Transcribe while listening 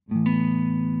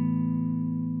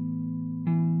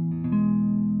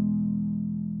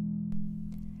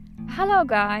Hello,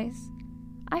 guys.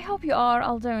 I hope you are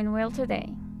all doing well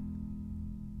today.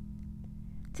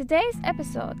 Today's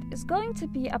episode is going to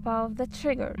be about the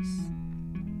triggers.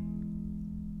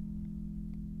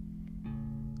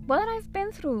 What I've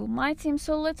been through might seem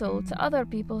so little to other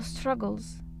people's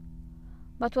struggles,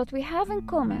 but what we have in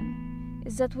common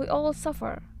is that we all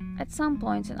suffer at some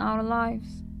point in our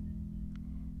lives.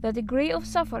 The degree of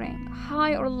suffering,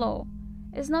 high or low,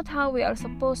 is not how we are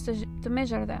supposed to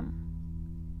measure them.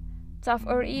 Tough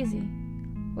or easy,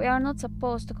 we are not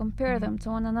supposed to compare them to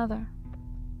one another.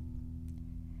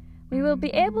 We will be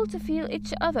able to feel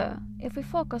each other if we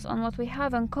focus on what we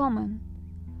have in common.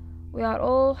 We are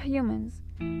all humans,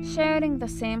 sharing the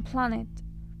same planet,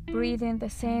 breathing the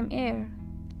same air,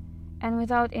 and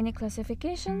without any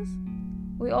classifications,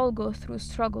 we all go through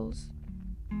struggles.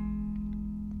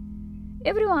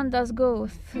 Everyone does go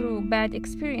through bad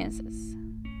experiences.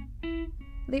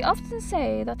 They often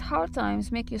say that hard times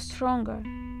make you stronger,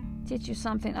 teach you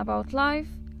something about life,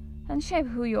 and shape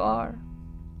who you are.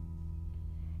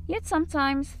 Yet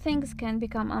sometimes things can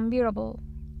become unbearable.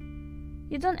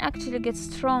 You don't actually get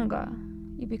stronger,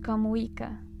 you become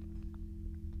weaker.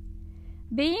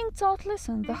 Being taught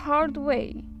lesson the hard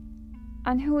way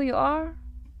and who you are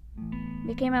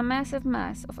became a massive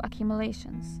mass of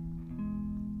accumulations.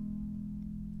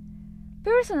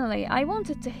 Personally, I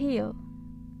wanted to heal.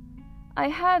 I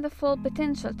had the full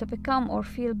potential to become or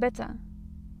feel better,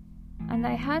 and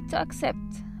I had to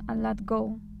accept and let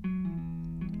go.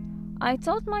 I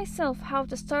taught myself how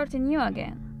to start anew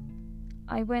again.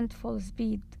 I went full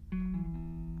speed.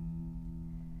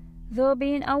 Though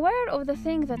being aware of the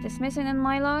thing that is missing in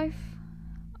my life,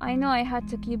 I know I had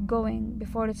to keep going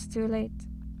before it's too late.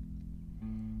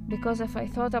 Because if I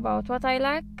thought about what I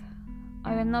lack,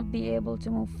 I will not be able to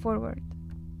move forward.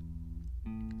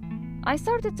 I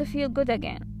started to feel good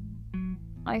again.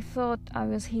 I thought I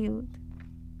was healed.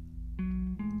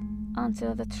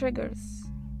 Until the triggers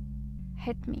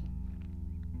hit me.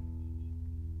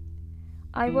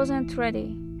 I wasn't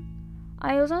ready.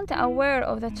 I wasn't aware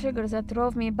of the triggers that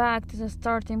drove me back to the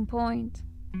starting point.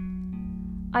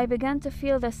 I began to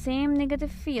feel the same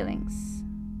negative feelings.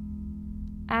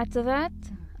 Add to that,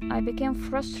 I became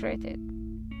frustrated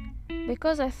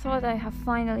because I thought I have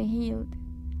finally healed,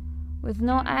 with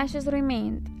no ashes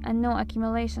remained and no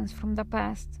accumulations from the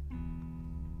past.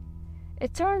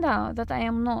 It turned out that I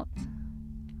am not.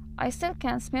 I still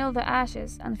can smell the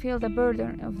ashes and feel the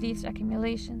burden of these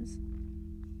accumulations.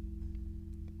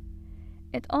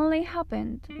 It only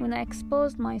happened when I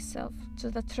exposed myself to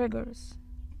the triggers.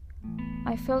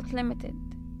 I felt limited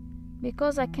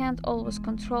because I can't always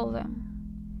control them.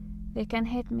 They can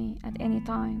hit me at any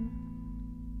time.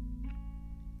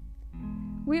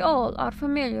 We all are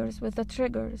familiar with the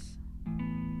triggers.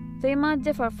 They might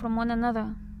differ from one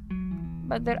another,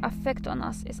 but their effect on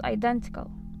us is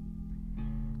identical,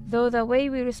 though the way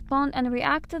we respond and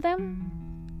react to them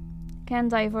can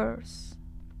diverse.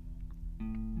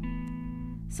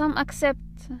 Some accept,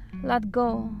 let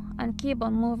go, and keep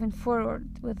on moving forward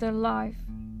with their life.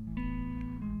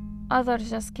 Others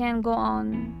just can't go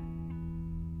on.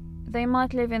 They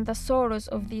might live in the sorrows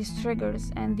of these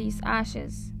triggers and these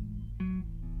ashes,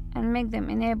 and make them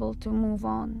unable to move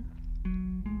on.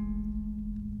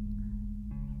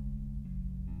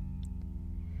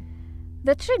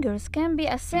 The triggers can be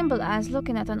as simple as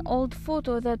looking at an old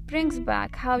photo that brings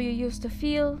back how you used to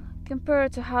feel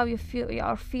compared to how you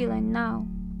are feeling now.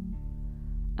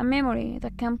 A memory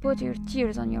that can put your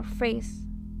tears on your face.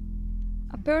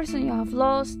 A person you have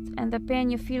lost and the pain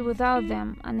you feel without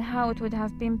them and how it would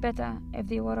have been better if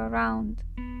they were around.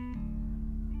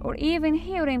 Or even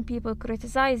hearing people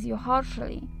criticize you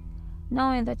harshly,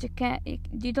 knowing that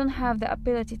you don't have the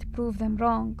ability to prove them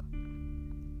wrong.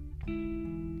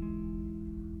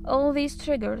 All these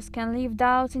triggers can leave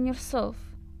doubt in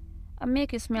yourself and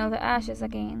make you smell the ashes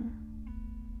again.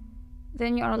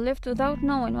 Then you are left without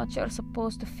knowing what you are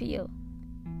supposed to feel,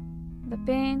 the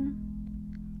pain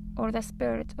or the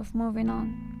spirit of moving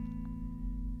on.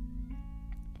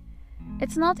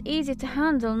 It's not easy to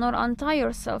handle nor untie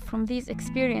yourself from these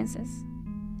experiences.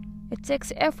 It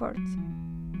takes effort.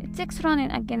 It takes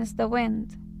running against the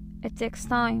wind. It takes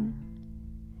time.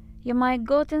 You might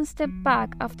go 10 steps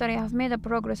back after you have made a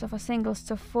progress of a single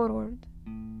step forward.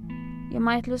 You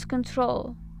might lose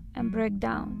control and break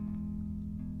down.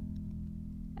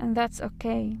 And that's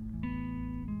okay.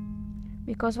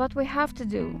 Because what we have to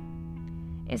do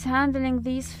is handling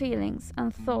these feelings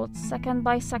and thoughts second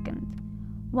by second,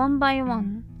 one by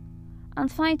one, and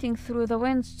fighting through the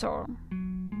windstorm,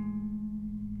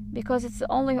 because it's the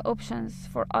only options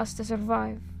for us to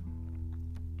survive.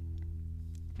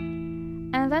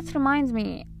 And that reminds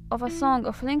me of a song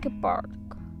of Linkin Park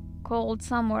called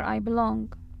Somewhere I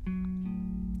Belong.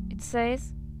 It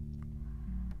says,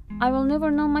 I will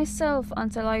never know myself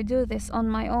until I do this on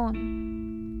my own,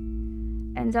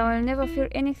 and I will never fear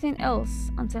anything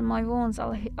else until my wounds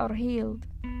are healed.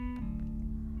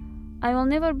 I will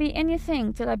never be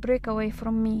anything till I break away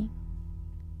from me,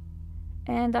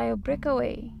 and I will break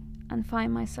away and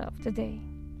find myself today.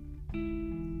 You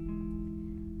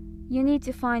need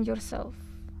to find yourself.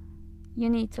 You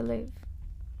need to live.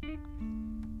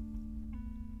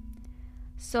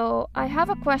 So I have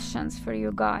a questions for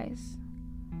you guys.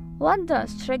 What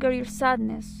does trigger your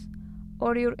sadness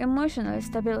or your emotional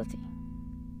stability?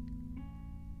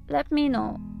 Let me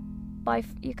know.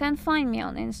 You can find me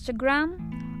on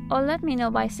Instagram, or let me know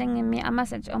by sending me a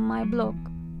message on my blog.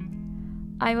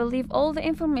 I will leave all the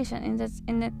information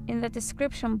in the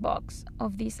description box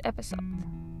of this episode.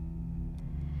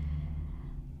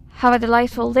 Have a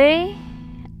delightful day,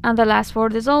 and the last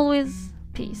word is always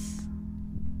peace.